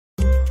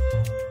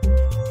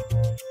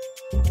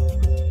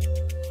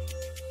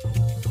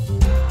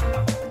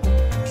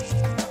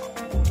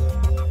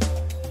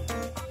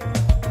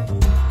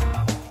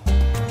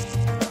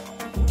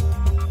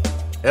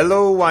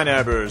Hello,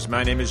 YNABers.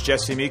 My name is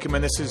Jesse Meekum,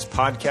 and this is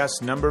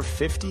podcast number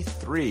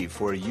 53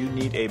 for You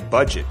Need a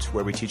Budget,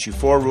 where we teach you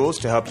 4 rules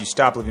to help you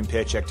stop living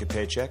paycheck to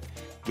paycheck,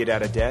 get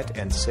out of debt,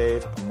 and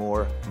save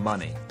more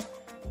money.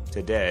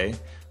 Today,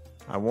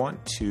 I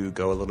want to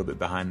go a little bit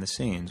behind the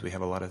scenes. We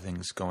have a lot of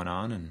things going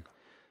on, and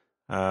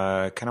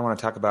kind of want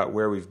to talk about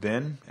where we've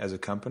been as a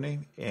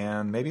company,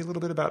 and maybe a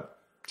little bit about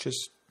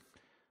just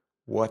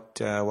what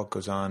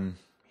goes on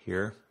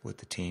here with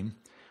the team.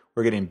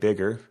 We're getting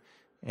bigger.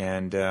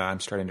 And I'm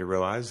starting to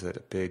realize that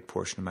a big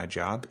portion of my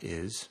job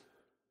is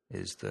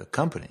the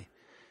company,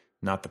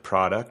 not the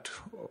product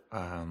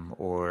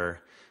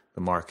or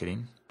the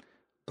marketing,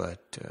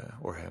 but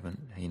or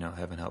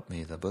heaven helped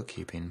me the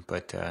bookkeeping,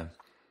 but a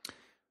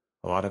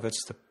lot of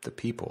it's the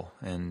people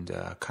and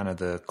kind of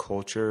the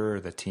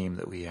culture, the team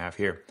that we have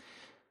here.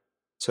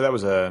 So that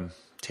was a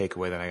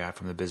takeaway that I got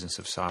from the Business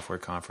of Software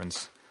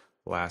conference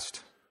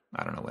last,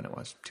 I don't know when it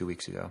was, 2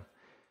 weeks ago.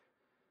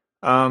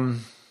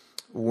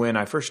 When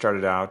I first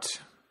started out,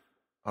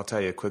 I'll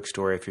tell you a quick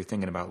story if you're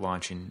thinking about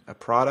launching a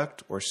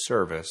product or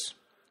service.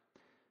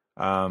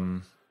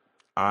 As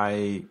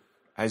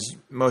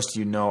most of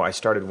you know, I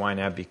started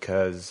YNAB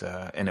because,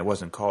 and it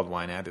wasn't called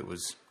YNAB, it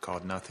was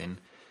called nothing.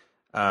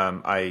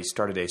 I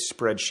started a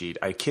spreadsheet.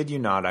 I kid you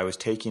not, I was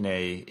taking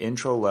a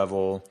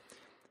intro-level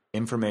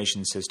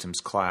information systems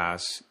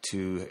class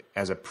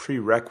as a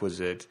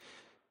prerequisite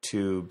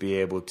to be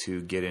able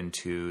to get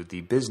into the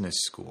business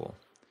school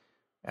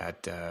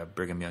at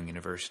Brigham Young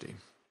University.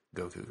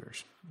 Go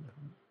Cougars.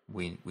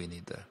 We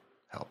need the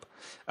help.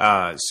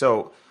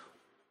 So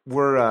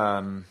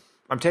I'm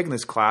taking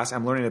this class.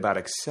 I'm learning about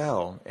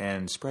Excel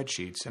and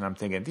spreadsheets, and I'm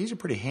thinking, these are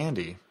pretty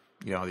handy,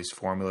 these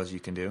formulas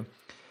you can do.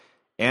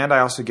 And I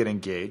also get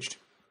engaged.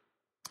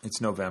 It's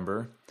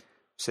November,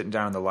 sitting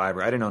down in the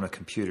library. I didn't own a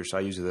computer, so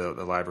I used the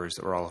libraries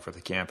that were all over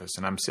the campus.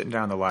 And I'm sitting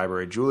down in the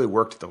library. Julie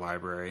worked at the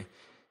library,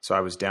 so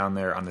I was down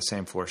there on the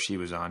same floor she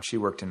was on. She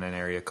worked in an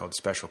area called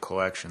Special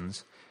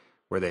Collections,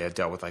 where they had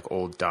dealt with like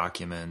old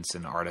documents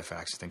and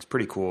artifacts and things.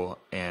 Pretty cool.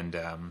 And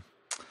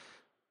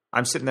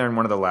I'm sitting there in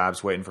one of the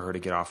labs waiting for her to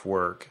get off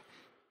work.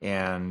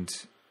 And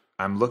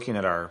I'm looking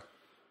at our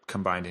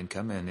combined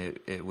income, and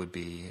it would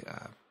be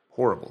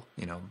horrible,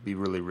 be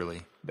really,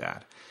 really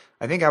bad.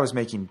 I think I was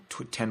making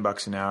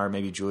 $10 an hour.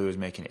 Maybe Julie was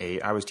making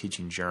 $8. I was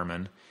teaching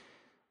German.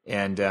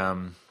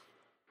 And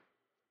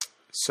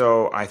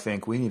so I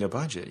think we need a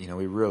budget.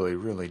 We really,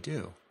 really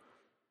do.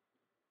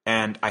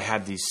 And I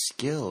had these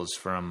skills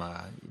from,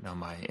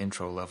 my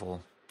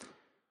intro-level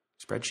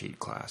spreadsheet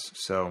class.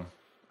 So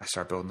I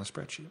start building the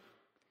spreadsheet.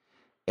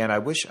 And I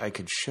wish I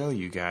could show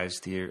you guys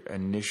the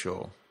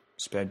initial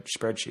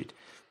spreadsheet.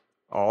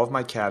 All of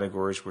my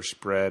categories were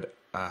spread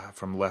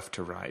from left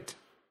to right.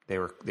 They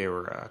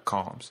were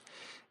columns.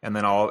 And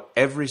then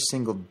every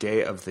single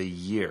day of the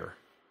year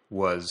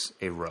was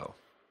a row.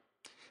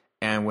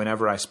 And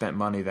whenever I spent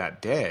money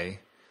that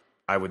day,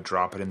 I would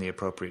drop it in the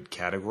appropriate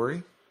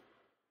category,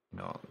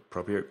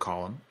 appropriate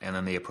column, and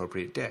then the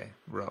appropriate day,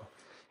 row.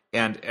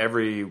 And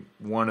every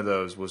one of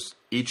those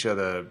each of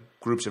the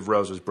groups of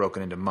rows was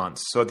broken into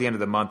months. So at the end of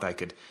the month, I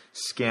could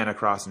scan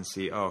across and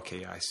see,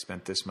 I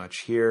spent this much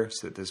here,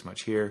 spent this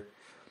much here.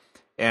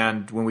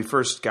 And when we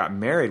first got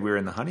married, we were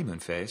in the honeymoon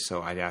phase.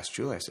 So I asked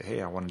Julie, I said,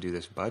 hey, I want to do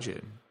this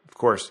budget. And of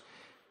course,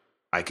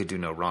 I could do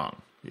no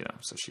wrong,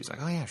 So she's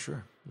like, oh yeah,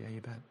 sure. Yeah,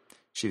 you bet.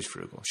 She was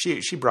frugal.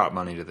 She brought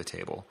money to the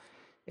table.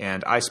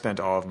 And I spent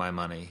all of my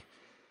money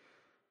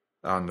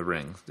on the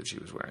ring that she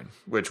was wearing,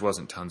 which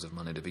wasn't tons of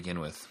money to begin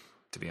with,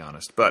 to be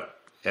honest. But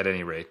at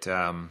any rate,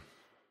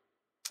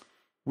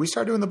 we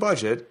started doing the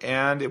budget,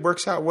 and it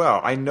works out well.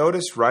 I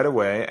noticed right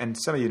away, and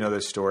some of you know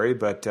this story,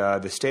 but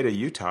the state of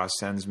Utah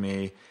sends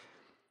me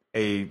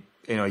a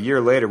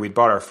year later, we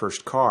bought our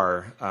first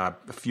car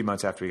a few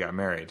months after we got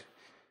married.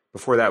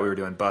 Before that, we were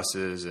doing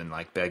buses and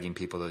like begging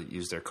people to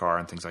use their car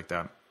and things like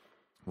that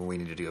when we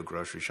needed to go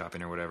grocery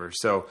shopping or whatever.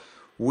 So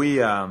we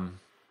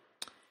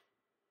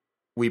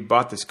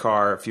bought this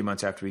car a few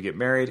months after we get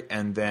married,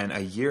 and then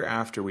a year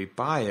after we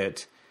buy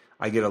it,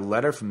 I get a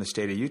letter from the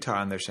state of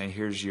Utah, and they're saying,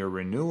 here's your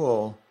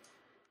renewal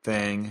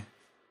thing,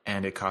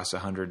 and it costs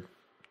 $120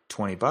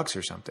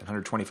 or something,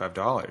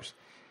 $125.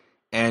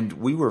 And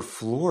we were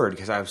floored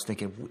because I was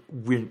thinking,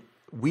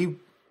 we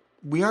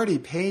already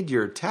paid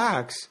your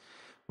tax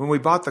when we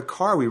bought the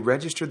car. We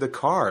registered the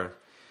car.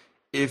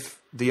 If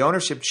the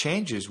ownership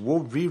changes, we'll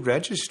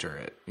re-register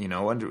it,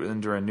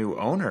 under a new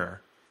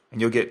owner,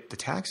 and you'll get the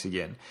tax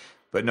again.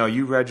 But no,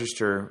 you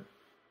register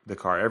the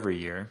car every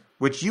year,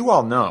 which you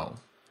all know.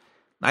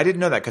 I didn't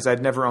know that because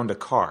I'd never owned a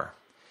car.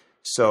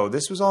 So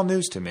this was all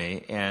news to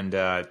me, and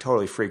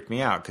totally freaked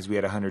me out because we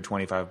had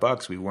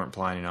 $125 we weren't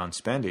planning on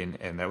spending,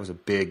 and that was a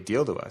big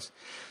deal to us.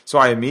 So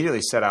I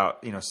immediately set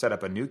up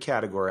a new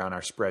category on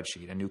our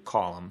spreadsheet, a new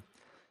column,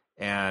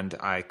 and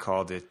I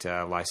called it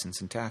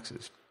license and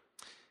taxes,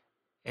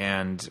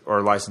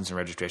 or license and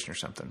registration or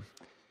something.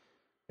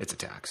 It's a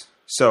tax.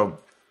 So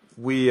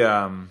we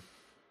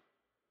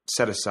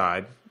set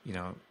aside,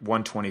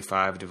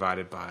 125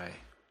 divided by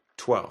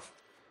 12,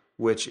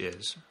 which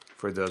is,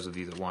 for those of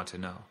you that want to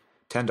know,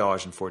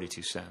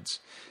 $10.42.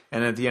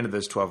 And at the end of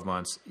those 12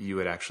 months, you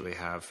would actually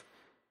have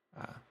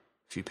a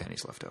few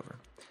pennies left over.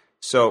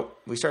 So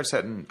we started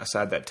setting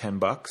aside that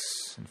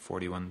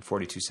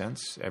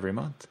 $10.42 every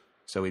month.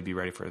 So we'd be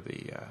ready for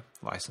the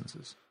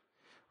licenses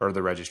or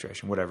the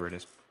registration, whatever it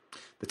is,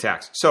 the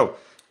tax. So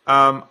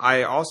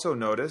I also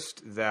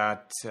noticed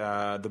that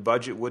the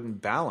budget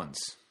wouldn't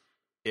balance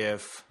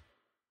if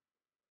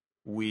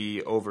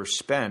we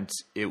overspent.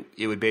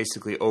 It would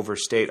basically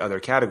overstate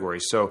other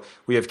categories. So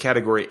we have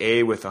category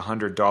A with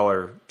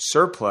 $100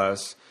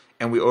 surplus,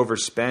 and we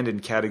overspend in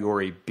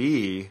category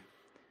B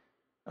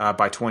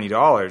by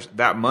 $20.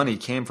 That money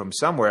came from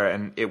somewhere,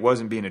 and it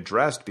wasn't being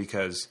addressed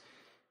because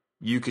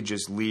you could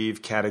just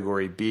leave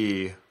category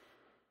B,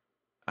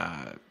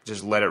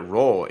 just let it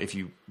roll if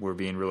you were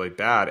being really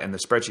bad, and the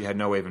spreadsheet had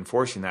no way of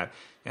enforcing that.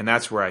 And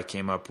that's where I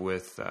came up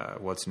with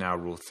what's now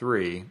Rule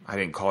 3. I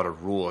didn't call it a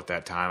rule at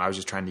that time. I was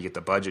just trying to get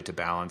the budget to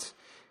balance.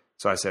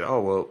 So I said,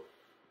 oh, well,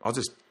 I'll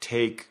just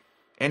take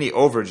any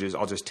overages,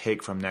 I'll just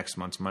take from next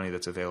month's money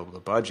that's available to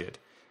budget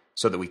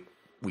so that we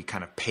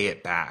kind of pay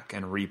it back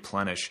and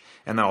replenish.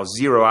 And then I'll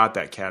zero out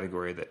that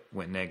category that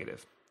went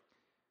negative.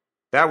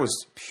 That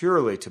was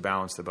purely to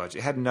balance the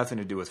budget. It had nothing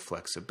to do with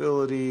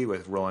flexibility,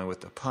 with rolling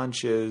with the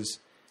punches.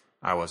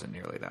 I wasn't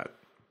nearly that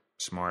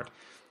smart.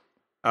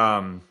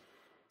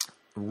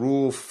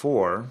 Rule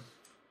 4.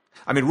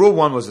 I mean, Rule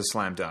 1 was a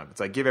slam dunk. It's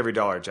like, give every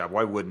dollar a job.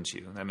 Why wouldn't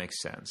you? That makes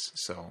sense.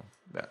 So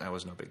that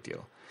was no big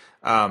deal.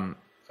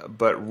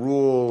 But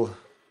Rule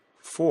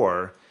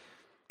 4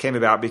 came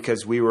about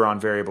because we were on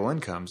variable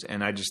incomes.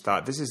 And I just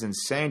thought, this is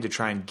insane to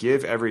try and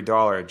give every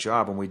dollar a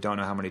job when we don't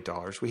know how many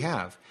dollars we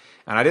have.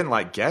 And I didn't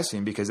like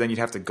guessing because then you'd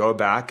have to go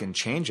back and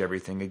change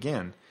everything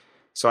again.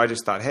 So I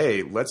just thought,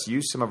 hey, let's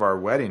use some of our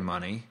wedding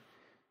money.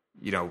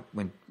 You know,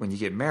 when you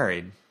get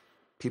married,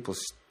 people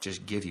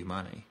just give you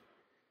money.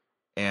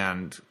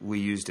 And we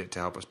used it to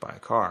help us buy a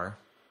car.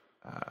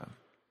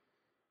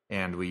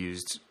 And we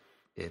used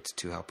it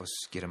to help us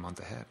get a month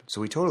ahead.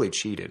 So we totally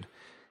cheated.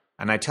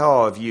 And I tell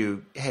all of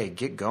you, hey,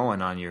 get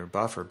going on your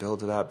buffer,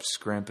 build it up,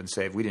 scrimp, and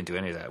save. We didn't do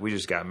any of that. We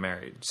just got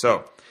married.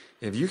 So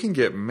if you can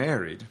get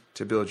married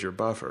to build your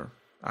buffer,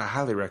 I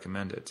highly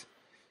recommend it.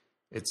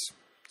 It's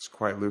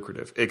quite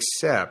lucrative,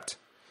 except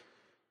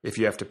if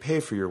you have to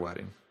pay for your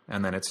wedding,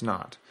 and then it's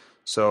not.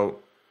 So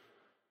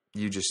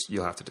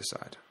you'll have to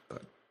decide.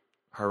 But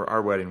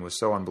our wedding was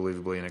so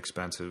unbelievably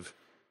inexpensive.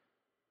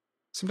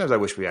 Sometimes I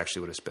wish we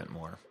actually would have spent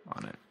more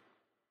on it.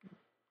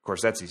 Of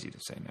course, that's easy to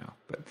say now.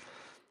 But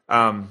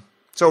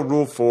so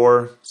Rule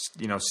 4,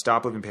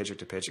 stop living paycheck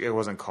to paycheck. It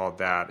wasn't called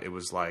that. It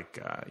was like,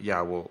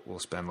 we'll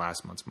spend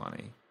last month's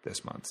money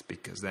this month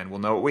because then we'll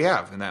know what we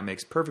have, and that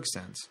makes perfect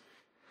sense.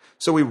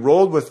 So we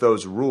rolled with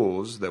those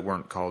rules that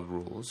weren't called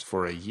rules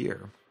for a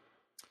year.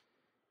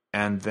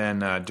 And then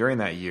during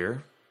that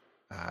year,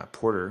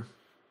 Porter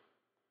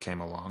came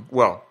along.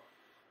 Well,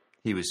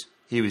 he was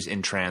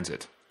in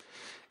transit.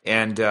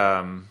 And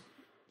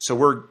so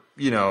we're,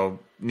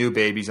 new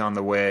babies on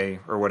the way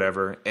or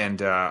whatever.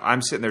 And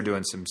I'm sitting there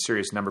doing some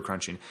serious number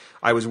crunching.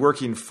 I was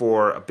working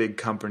for a big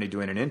company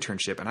doing an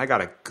internship, and I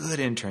got a good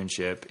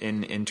internship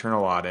in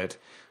internal audit.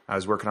 I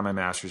was working on my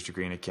master's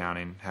degree in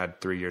accounting,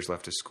 had 3 years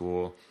left of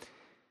school.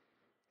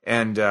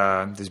 And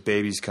this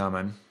baby's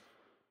coming.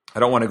 I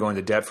don't want to go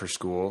into debt for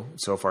school.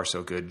 So far,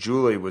 so good.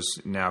 Julie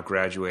was now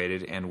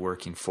graduated and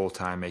working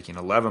full-time, making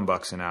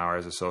 $11 an hour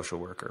as a social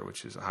worker,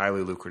 which is a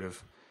highly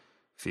lucrative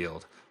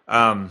field.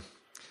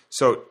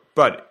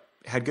 But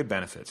had good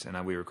benefits,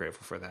 and we were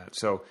grateful for that.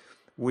 So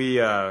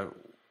we're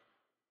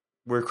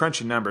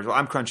crunching numbers. Well,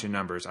 I'm crunching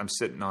numbers. I'm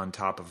sitting on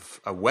top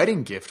of a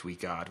wedding gift we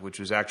got, which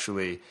was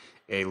actually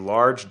a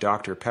large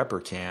Dr.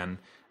 Pepper can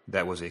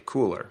that was a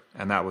cooler,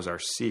 and that was our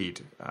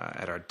seat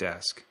at our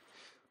desk.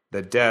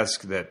 The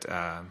desk that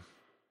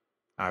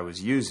I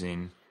was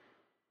using,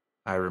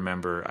 I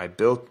remember I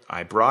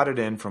brought it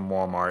in from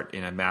Walmart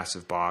in a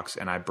massive box,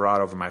 and I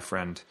brought over my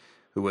friend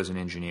who was an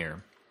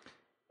engineer,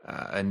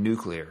 a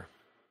nuclear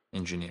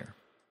engineer.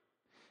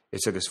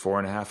 It took us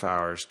 4.5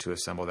 hours to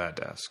assemble that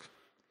desk.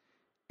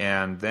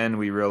 And then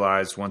we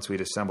realized once we'd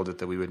assembled it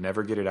that we would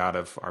never get it out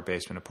of our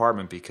basement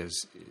apartment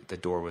because the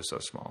door was so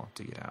small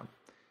to get out.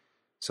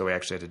 So we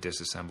actually had to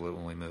disassemble it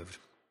when we moved.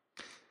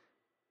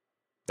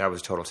 That was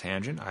a total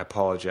tangent. I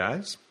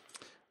apologize.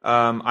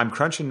 I'm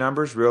crunching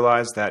numbers,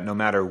 realize that no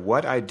matter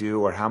what I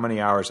do or how many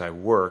hours I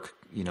work,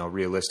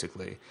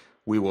 realistically,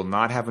 we will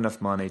not have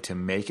enough money to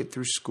make it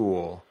through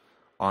school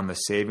on the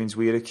savings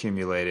we had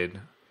accumulated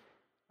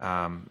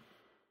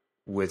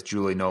with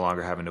Julie no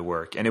longer having to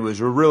work. And it was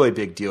a really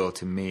big deal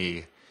to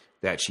me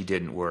that she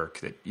didn't work,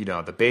 that,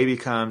 the baby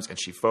comes and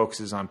she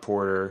focuses on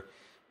Porter.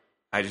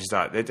 I just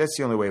thought that's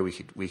the only way we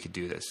could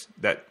do this.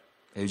 That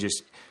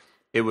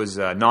it was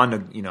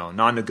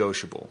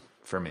non-negotiable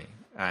for me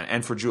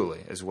and for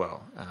Julie as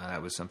well.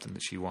 That was something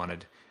that she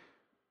wanted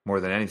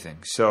more than anything.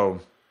 So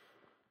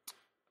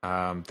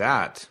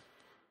that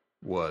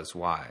was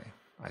why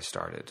I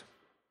started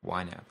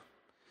YNAB,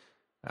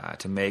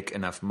 to make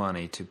enough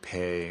money to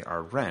pay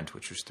our rent,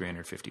 which was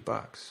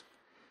 $350.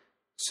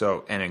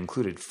 So, and it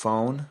included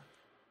phone,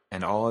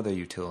 and all other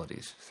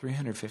utilities,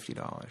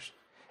 $350.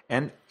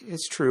 And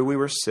it's true, we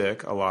were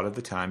sick a lot of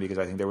the time because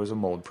I think there was a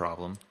mold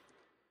problem.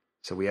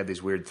 So we had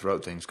these weird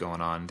throat things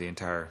going on the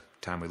entire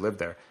time we lived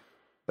there.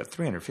 But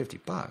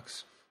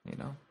 $350, you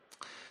know?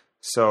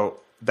 So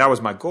that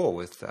was my goal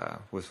with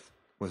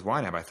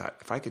YNAB. I thought,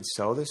 if I could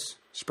sell this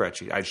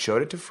spreadsheet, I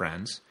showed it to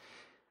friends.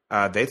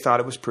 They thought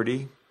it was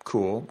pretty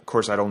cool. Of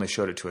course, I'd only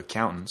showed it to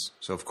accountants.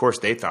 So, of course,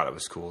 they thought it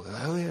was cool. They're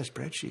like, oh, yeah,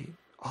 spreadsheet.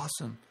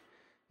 Awesome.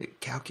 It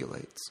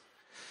calculates.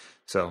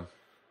 So,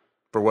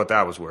 for what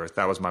that was worth,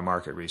 that was my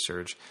market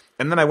research.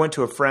 And then I went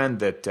to a friend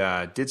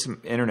that did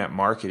some internet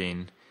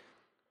marketing,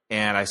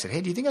 and I said,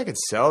 hey, do you think I could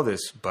sell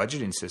this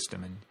budgeting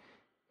system? And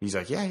he's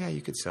like, yeah,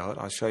 you could sell it.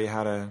 I'll show you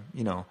how to,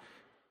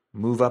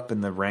 move up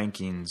in the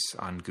rankings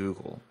on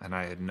Google. And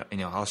I had,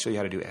 I'll show you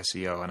how to do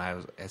SEO. And I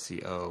was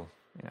SEO.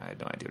 I had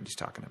no idea what he's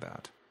talking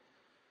about.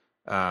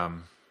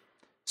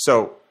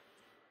 So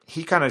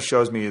he kind of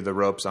shows me the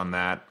ropes on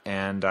that.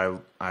 And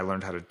I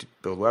learned how to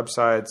build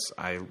websites.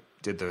 I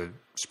did the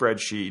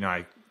spreadsheet.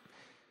 I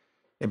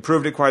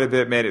improved it quite a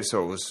bit, made it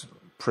so it was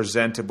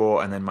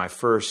presentable. And then my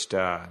first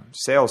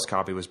sales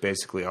copy was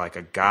basically like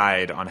a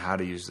guide on how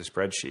to use the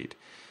spreadsheet.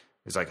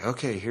 It's like,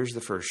 okay, here's the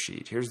first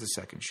sheet. Here's the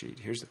second sheet.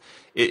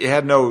 It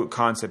had no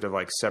concept of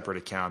like separate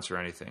accounts or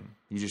anything.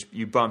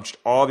 You bumped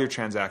all of your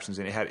transactions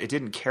and it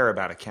didn't care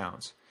about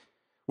accounts,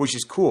 which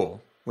is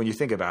cool when you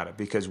think about it,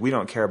 because we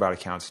don't care about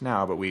accounts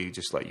now, but we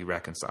just let you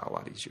reconcile a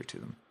lot easier to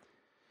them.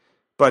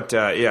 But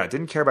it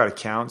didn't care about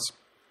accounts.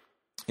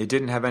 It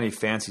didn't have any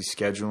fancy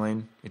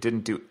scheduling. It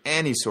didn't do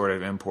any sort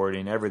of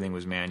importing. Everything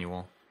was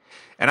manual.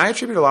 And I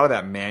attribute a lot of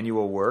that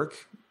manual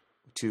work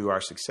to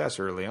our success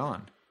early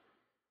on.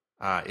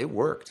 It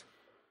worked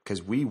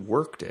because we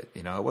worked it.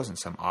 It wasn't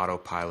some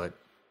autopilot,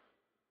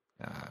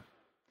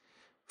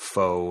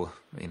 faux,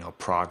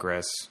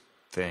 progress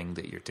thing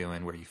that you're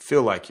doing where you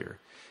feel like you're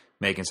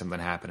making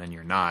something happen and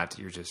you're not.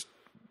 You're just,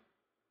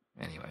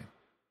 anyway,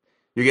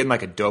 you're getting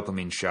like a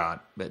dopamine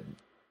shot, but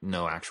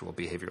no actual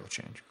behavioral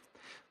change.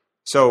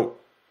 So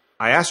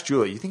I asked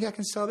Julie, you think I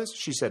can sell this?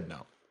 She said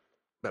no,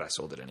 but I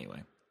sold it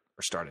anyway,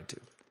 or started to.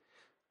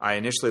 I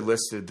initially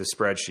listed the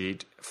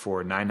spreadsheet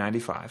for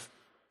 $9.95.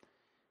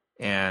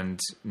 And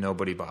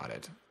nobody bought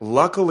it.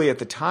 Luckily, at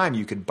the time,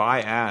 you could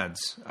buy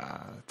ads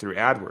through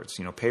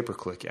AdWords,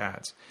 pay-per-click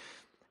ads.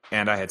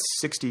 And I had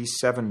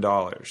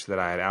 $67 that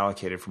I had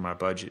allocated from my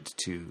budget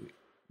to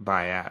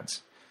buy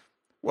ads.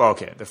 Well,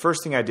 okay, the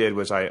first thing I did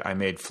was I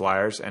made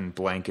flyers and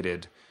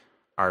blanketed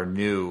our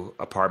new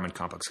apartment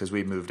complex because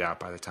we moved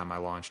out by the time I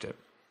launched it.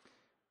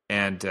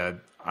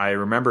 And I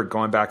remember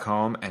going back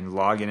home and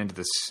logging into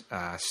this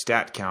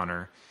stat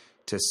counter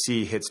to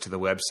see hits to the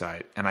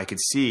website. And I could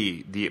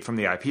see from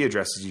the IP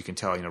addresses, you can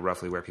tell,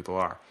 roughly where people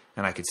are.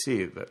 And I could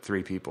see that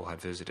 3 people had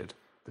visited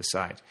the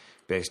site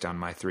based on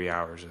my 3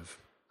 hours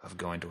of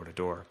going door to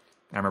door.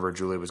 I remember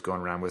Julie was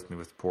going around with me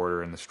with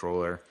Porter and the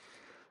stroller.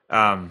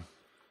 I'd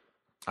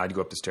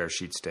go up the stairs.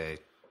 She'd stay.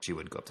 She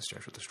would go up the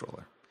stairs with the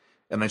stroller.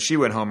 And then she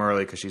went home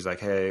early because she's like,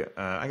 hey,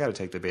 I got to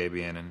take the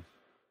baby in. And,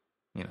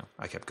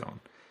 I kept going.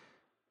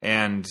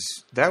 And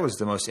that was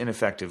the most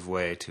ineffective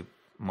way to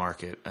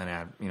market an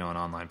ad, an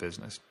online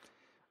business.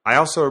 I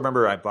also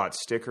remember I bought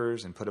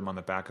stickers and put them on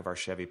the back of our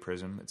Chevy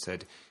Prism. It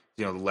said,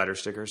 the letter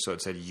stickers. So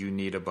it said,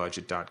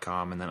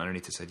 youneedabudget.com. And then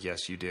underneath it said,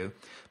 yes, you do.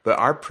 But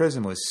our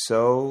Prism was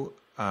so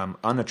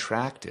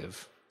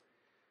unattractive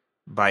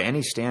by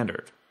any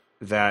standard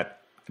that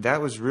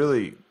was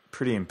really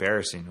pretty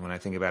embarrassing when I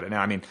think about it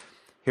now. I mean,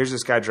 here's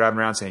this guy driving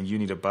around saying, you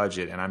need a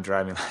budget. And I'm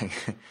driving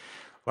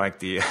like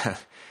the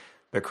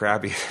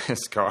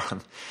crappiest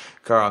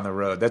car on the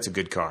road. That's a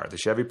good car. The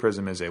Chevy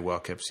Prism is a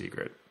well-kept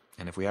secret.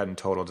 And if we hadn't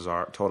totaled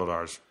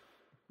ours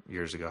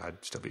years ago,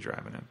 I'd still be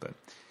driving it. But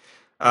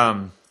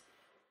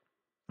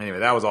anyway,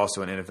 that was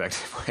also an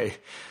ineffective way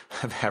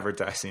of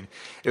advertising.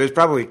 It was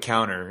probably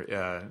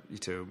counter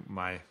to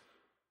my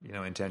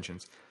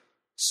intentions.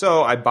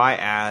 So I buy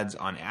ads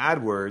on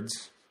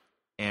AdWords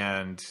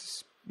and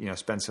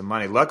spend some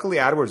money. Luckily,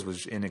 AdWords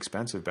was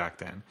inexpensive back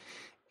then,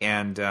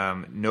 and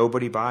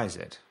nobody buys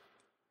it.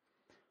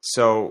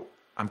 So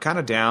I'm kind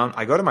of down.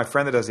 I go to my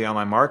friend that does the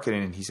online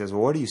marketing, and he says,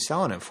 well, what are you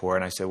selling it for?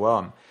 And I said, well,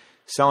 I'm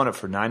selling it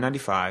for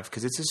 $9.95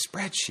 because it's a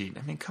spreadsheet.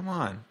 I mean, come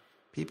on.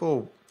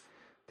 People,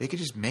 they could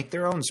just make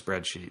their own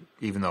spreadsheet,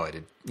 even though I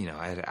did,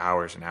 I had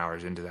hours and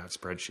hours into that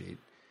spreadsheet.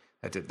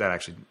 That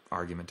actually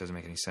argument doesn't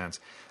make any sense.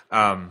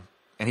 And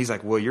he's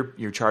like, well,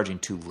 you're charging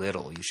too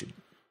little. You should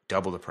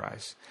double the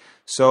price.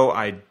 So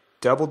I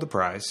doubled the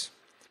price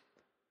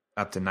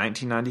up to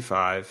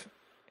 $19.95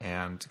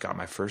 and got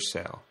my first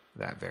sale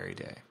that very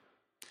day.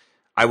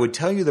 I would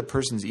tell you the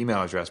person's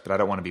email address, but I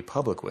don't want to be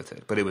public with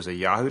it. But it was a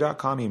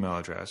yahoo.com email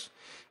address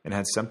and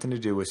had something to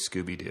do with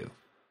Scooby-Doo.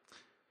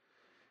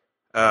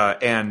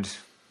 And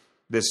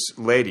this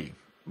lady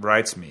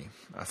writes me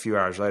a few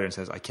hours later and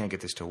says, I can't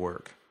get this to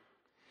work.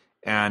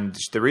 And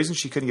the reason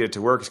she couldn't get it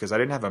to work is because I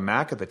didn't have a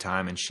Mac at the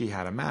time and she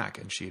had a Mac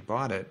and she had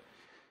bought it.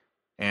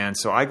 And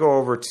so I go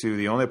over to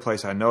the only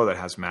place I know that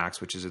has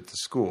Macs, which is at the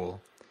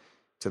school,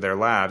 to their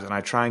labs, and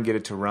I try and get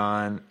it to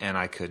run, and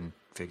I couldn't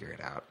figure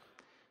it out.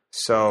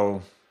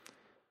 So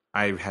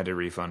I had to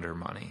refund her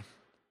money.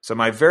 So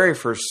my very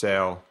first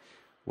sale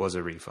was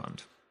a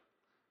refund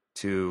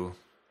to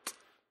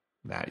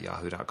that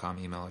yahoo.com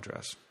email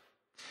address.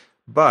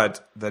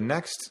 But the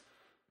next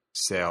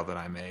sale that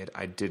I made,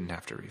 I didn't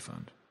have to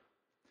refund.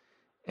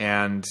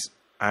 And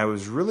I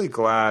was really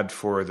glad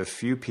for the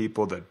few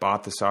people that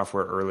bought the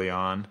software early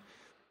on,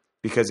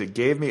 because it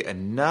gave me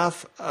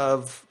enough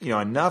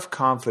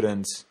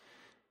confidence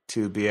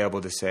to be able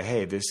to say,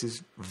 hey, this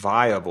is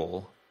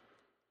viable.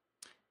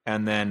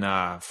 And then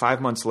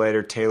 5 months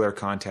later, Taylor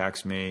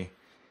contacts me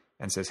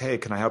and says, hey,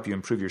 can I help you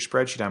improve your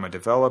spreadsheet? I'm a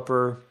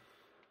developer.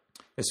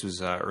 This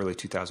was early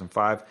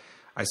 2005.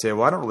 I say,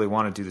 well, I don't really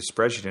want to do the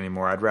spreadsheet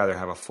anymore. I'd rather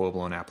have a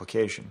full-blown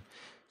application.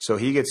 So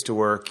he gets to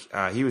work.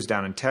 He was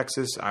down in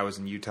Texas. I was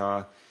in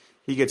Utah.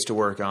 He gets to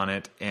work on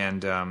it,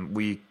 and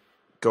we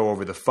go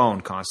over the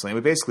phone constantly.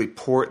 We basically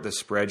port the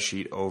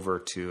spreadsheet over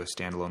to a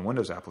standalone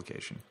Windows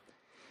application.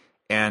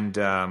 And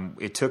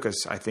it took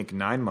us, I think,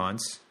 9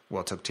 months.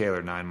 Well, it took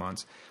Taylor 9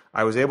 months.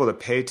 I was able to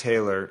pay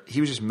Taylor.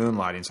 He was just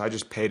moonlighting, so I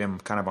just paid him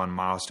kind of on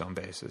milestone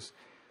basis.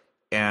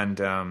 And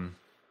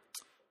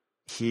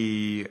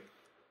we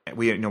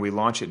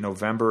launched it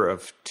November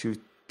of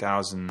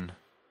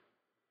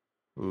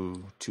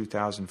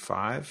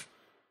 2005.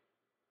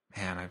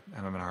 Man, I'm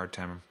having a hard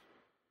time.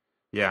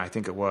 Yeah, I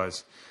think it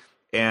was.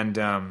 And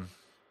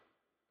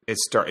it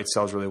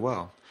sells really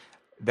well.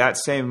 That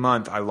same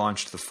month, I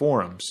launched the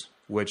forums,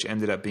 which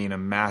ended up being a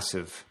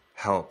massive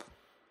help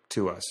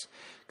to us,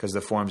 because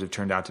the forums have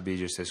turned out to be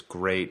just this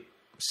great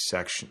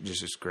section, just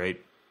this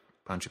great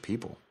bunch of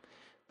people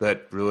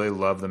that really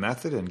love the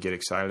method and get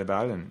excited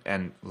about it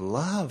and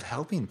love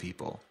helping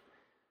people,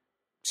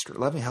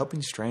 loving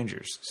helping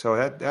strangers.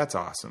 So that's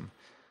awesome.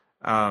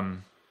 That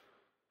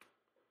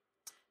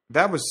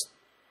was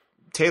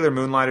Taylor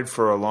moonlighted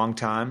for a long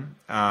time,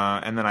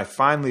 and then I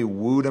finally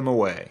wooed him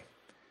away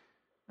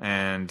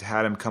and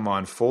had him come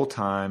on full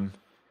time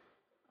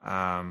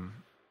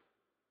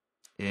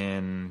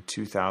in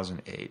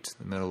 2008,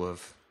 the middle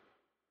of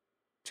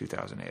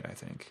 2008, I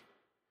think.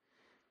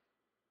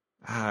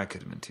 It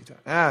could have been 2000.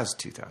 It was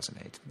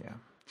 2008, yeah.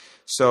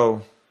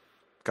 So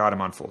got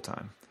him on full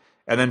time.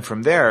 And then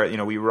from there,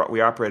 we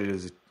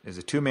operated as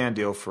a two-man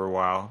deal for a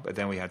while, but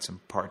then we had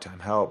some part-time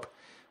help.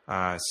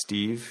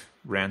 Steve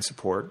ran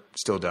support,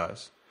 still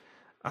does.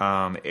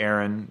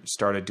 Aaron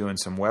started doing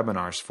some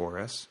webinars for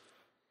us.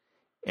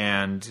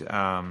 And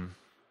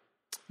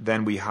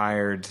then we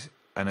hired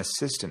an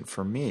assistant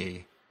for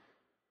me.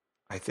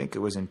 I think it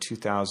was in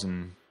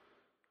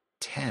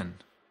 2010.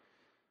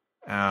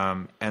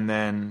 And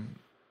then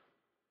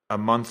a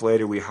month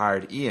later, we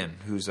hired Ian,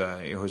 who's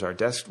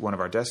one of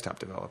our desktop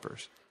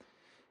developers.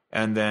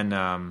 And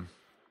then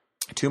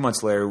 2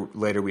 months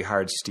later, we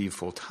hired Steve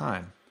full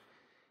time.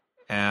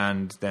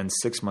 And then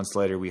 6 months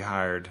later, we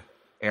hired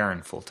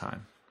Aaron full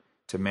time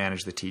to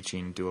manage the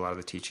teaching, do a lot of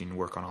the teaching,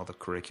 work on all the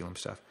curriculum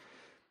stuff.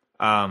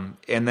 And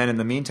then in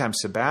the meantime,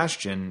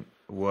 Sebastian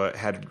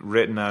had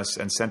written us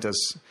and sent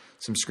us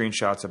some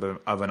screenshots of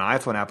an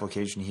iPhone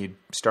application he'd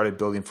started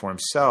building for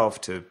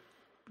himself to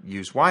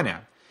use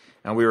YNAB.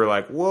 And we were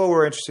like, whoa,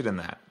 we're interested in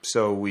that.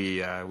 So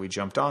we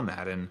jumped on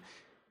that,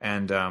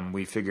 and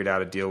we figured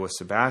out a deal with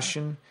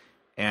Sebastian,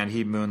 and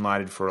he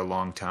moonlighted for a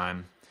long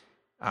time,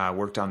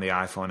 worked on the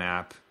iPhone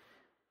app.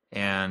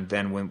 And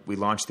then when we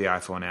launched the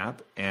iPhone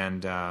app,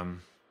 and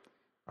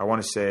I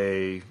want to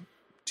say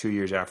 2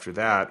 years after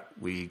that,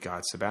 we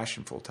got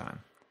Sebastian full time.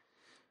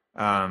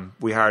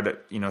 We hired,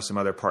 some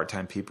other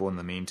part-time people in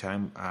the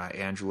meantime,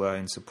 Angela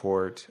in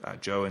support,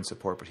 Joe in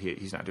support, but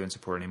he's not doing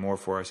support anymore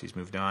for us. He's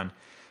moved on.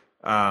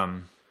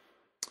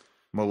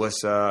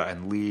 Melissa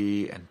and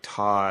Lee and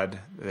Todd,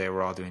 they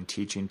were all doing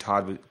teaching.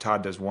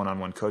 Todd does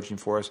one-on-one coaching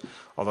for us,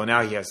 although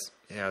now he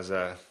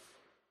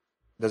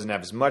doesn't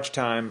have as much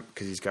time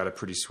because he's got a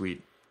pretty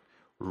sweet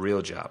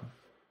real job.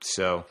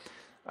 So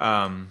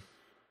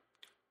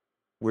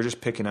we're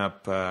just picking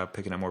up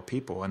more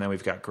people, and then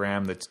we've got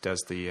Graham that does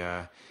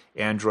the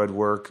Android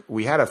work.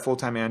 We had a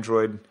full-time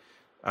Android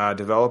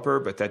developer,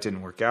 but that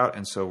didn't work out,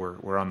 and so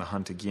we're on the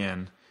hunt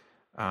again.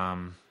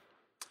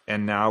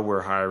 And now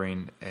we're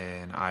hiring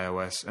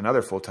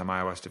another full-time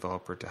iOS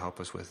developer to help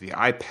us with the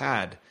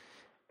iPad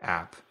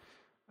app,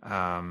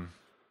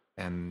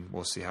 and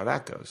we'll see how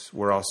that goes.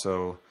 We're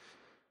also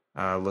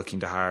looking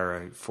to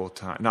hire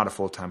not a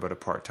full-time, but a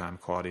part-time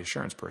quality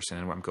assurance person,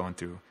 and I'm going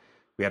through.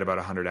 We had about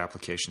 100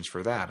 applications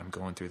for that. I'm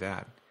going through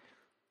that.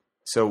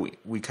 So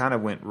we kind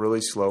of went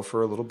really slow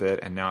for a little bit,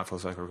 and now it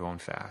feels like we're going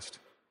fast.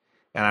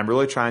 And I'm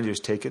really trying to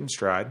just take it in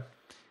stride.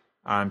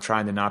 I'm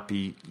trying to not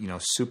be,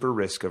 super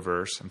risk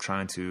averse. I'm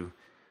trying to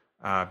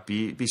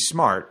be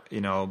smart,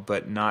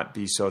 but not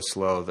be so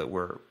slow that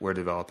we're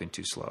developing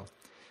too slow.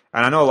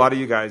 And I know a lot of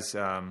you guys,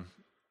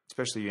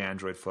 especially you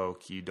Android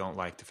folk, you don't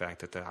like the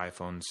fact that the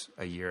iPhone's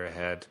a year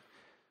ahead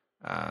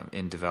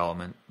in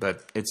development,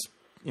 but it's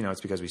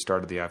because we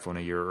started the iPhone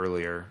a year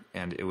earlier,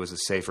 and it was a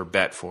safer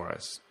bet for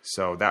us.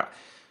 So that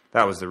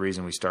was the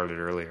reason we started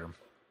earlier.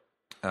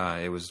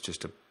 It was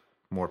just a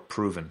more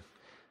proven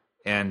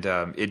And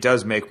it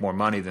does make more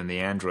money than the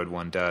Android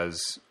one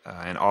does,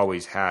 and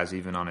always has,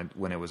 even on it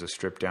when it was a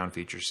stripped down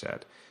feature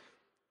set.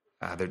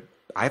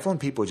 iPhone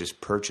people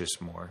just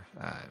purchase more.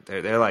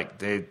 They're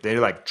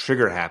like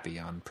trigger happy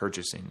on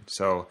purchasing.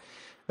 So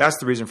that's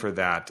the reason for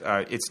that.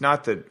 It's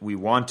not that we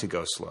want to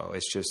go slow.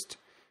 It's just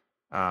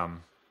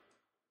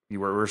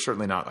we're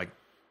certainly not like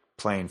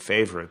playing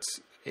favorites.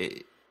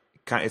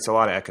 It's a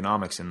lot of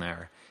economics in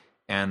there,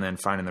 and then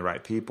finding the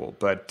right people.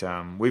 But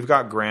we've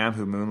got Graham,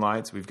 who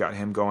moonlights. We've got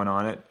him going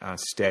on it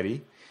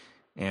steady,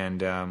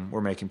 and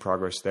we're making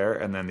progress there.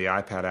 And then the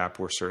iPad app,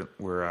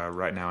 we're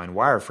right now in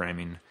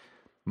wireframing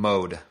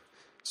mode,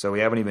 so we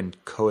haven't even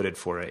coded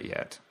for it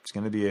yet. It's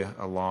going to be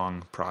a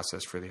long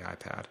process for the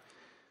iPad.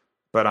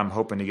 But I'm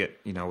hoping to get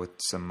with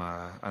some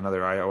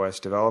another iOS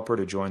developer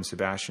to join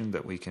Sebastian,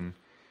 that we can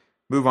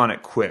move on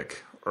it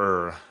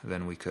quicker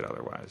than we could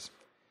otherwise.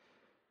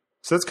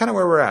 So that's kind of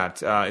where we're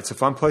at. It's a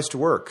fun place to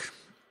work.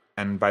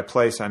 And by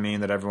place, I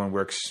mean that everyone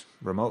works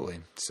remotely.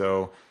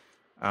 So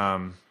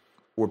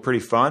we're pretty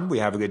fun. We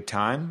have a good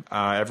time.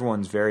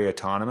 Everyone's very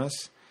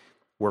autonomous.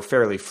 We're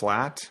fairly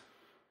flat.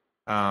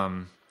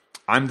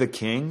 I'm the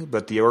king,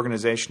 but the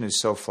organization is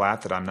so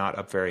flat that I'm not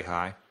up very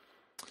high.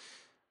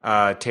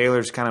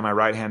 Taylor's kind of my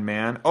right-hand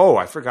man. Oh,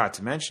 I forgot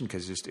to mention,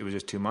 because it was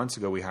just 2 months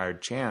ago we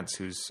hired Chance,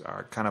 who's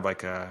kind of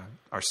like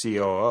our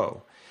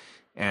COO.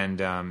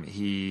 And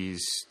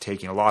he's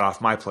taking a lot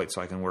off my plate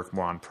so I can work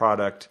more on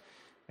product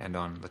and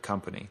on the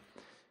company,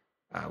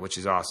 which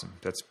is awesome.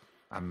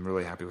 I'm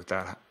really happy with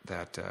that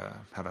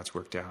how that's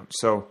worked out.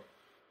 So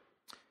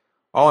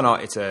all in all,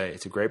 it's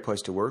a great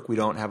place to work. We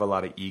don't have a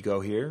lot of ego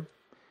here.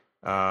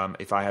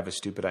 If I have a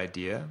stupid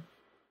idea,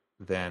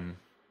 then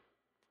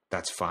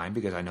that's fine,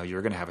 because I know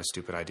you're going to have a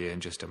stupid idea in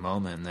just a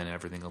moment, and then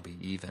everything will be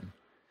even.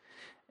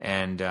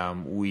 And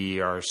we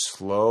are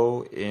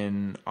slow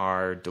in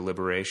our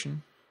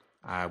deliberation.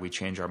 We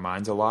change our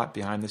minds a lot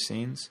behind the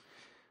scenes.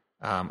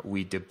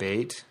 We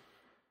debate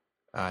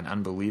an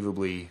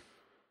unbelievably,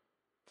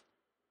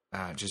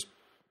 just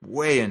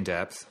way in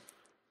depth.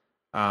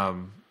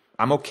 I'm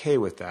okay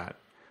with that.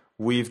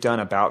 We've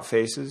done about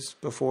faces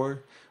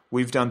before.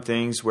 We've done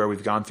things where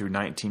we've gone through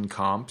 19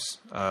 comps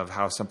of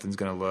how something's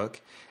going to look.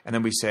 And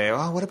then we say,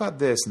 oh, what about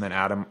this? And then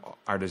Adam,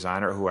 our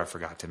designer, who I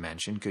forgot to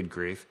mention, good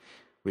grief,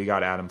 we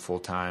got Adam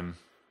full-time.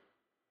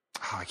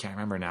 Oh, I can't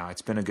remember now.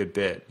 It's been a good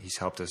bit. He's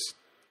helped us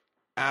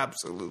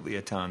absolutely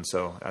a ton.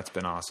 So that's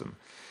been awesome.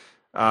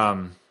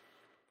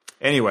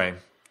 Anyway,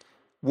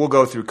 we'll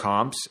go through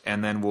comps,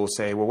 and then we'll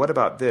say, well, what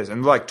about this?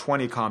 And like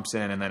 20 comps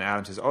in, and then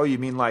Adam says, oh, you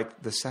mean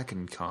like the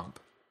second comp?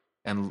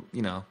 And,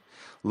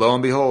 lo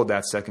and behold,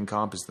 that second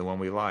comp is the one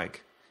we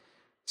like.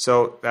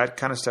 So that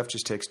kind of stuff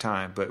just takes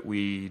time, but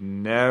we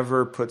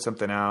never put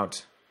something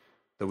out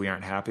that we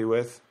aren't happy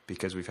with,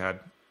 because we had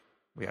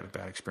a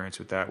bad experience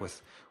with that, with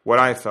what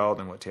I felt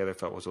and what Taylor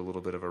felt was a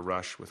little bit of a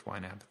rush with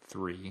YNAB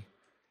 3.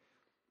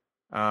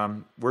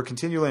 We're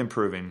continually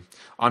improving.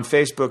 On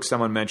Facebook,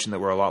 someone mentioned that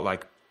we're a lot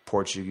like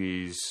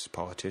Portuguese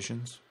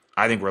politicians.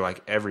 I think we're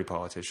like every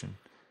politician.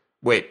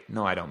 Wait,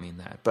 no, I don't mean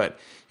that. But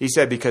he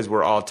said because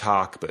we're all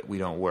talk, but we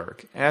don't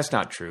work. And that's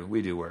not true.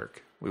 We do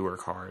work. We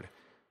work hard.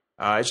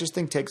 It's just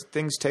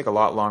things take a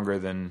lot longer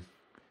than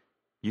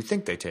you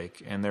think they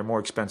take, and they're more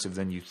expensive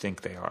than you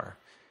think they are.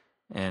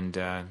 And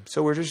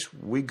so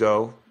we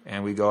go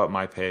at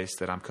my pace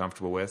that I'm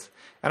comfortable with,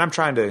 and I'm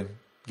trying to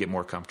get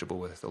more comfortable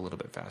with a little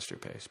bit faster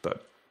pace.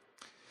 But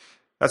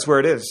that's where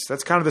it is.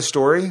 That's kind of the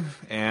story,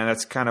 and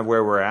that's kind of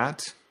where we're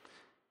at.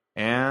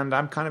 And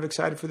I'm kind of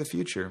excited for the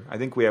future. I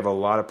think we have a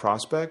lot of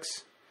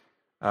prospects.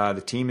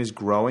 The team is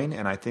growing,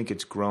 and I think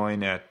it's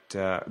growing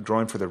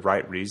for the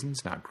right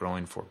reasons, not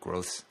growing for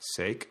growth's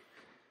sake.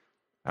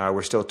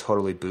 We're still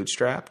totally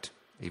bootstrapped,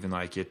 even though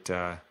I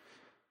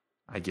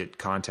get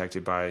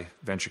contacted by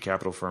venture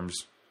capital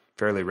firms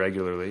fairly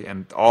regularly,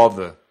 and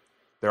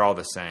they're all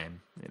the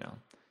same.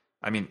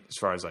 I mean, as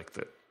far as like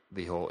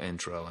the whole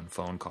intro and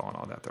phone call and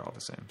all that, they're all the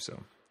same.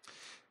 So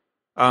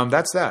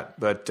that's that.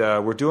 But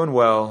we're doing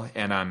well,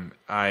 and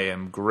I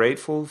am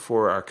grateful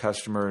for our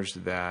customers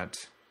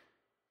that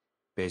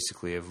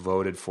basically have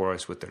voted for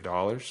us with their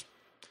dollars.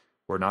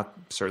 We're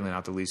certainly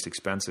not the least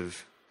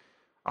expensive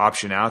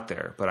option out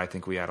there, but I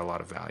think we add a lot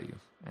of value,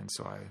 and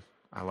so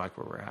I like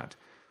where we're at.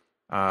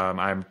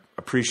 I'm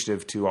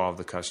appreciative to all of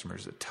the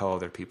customers that tell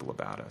other people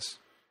about us.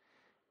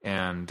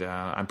 And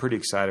I'm pretty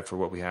excited for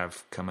what we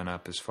have coming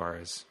up as far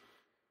as,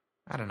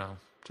 I don't know,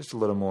 just a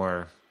little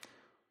more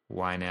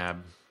YNAB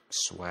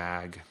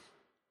swag,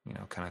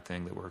 kind of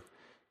thing that we're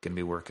going to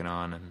be working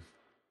on. And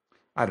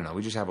I don't know,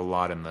 we just have a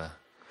lot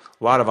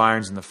of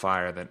irons in the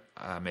fire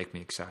that make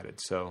me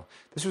excited. So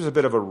this was a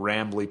bit of a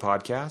rambly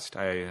podcast.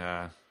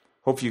 I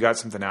hope you got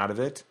something out of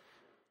it.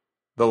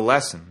 The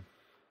lesson,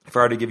 if I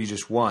were to give you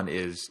just one,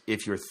 is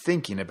if you're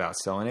thinking about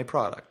selling a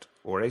product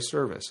or a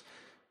service,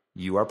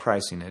 you are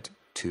pricing it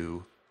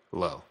too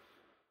low.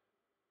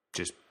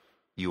 Just,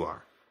 you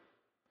are.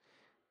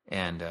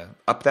 And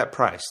up that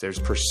price. There's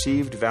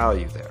perceived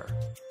value there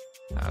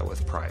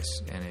with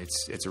price, and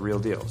it's a real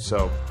deal.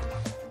 So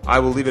I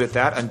will leave it at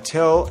that.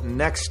 Until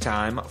next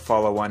time,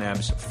 follow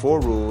YNAB's 4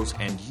 rules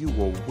and you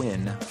will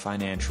win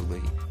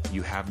financially.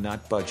 You have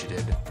not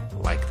budgeted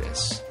like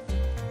this.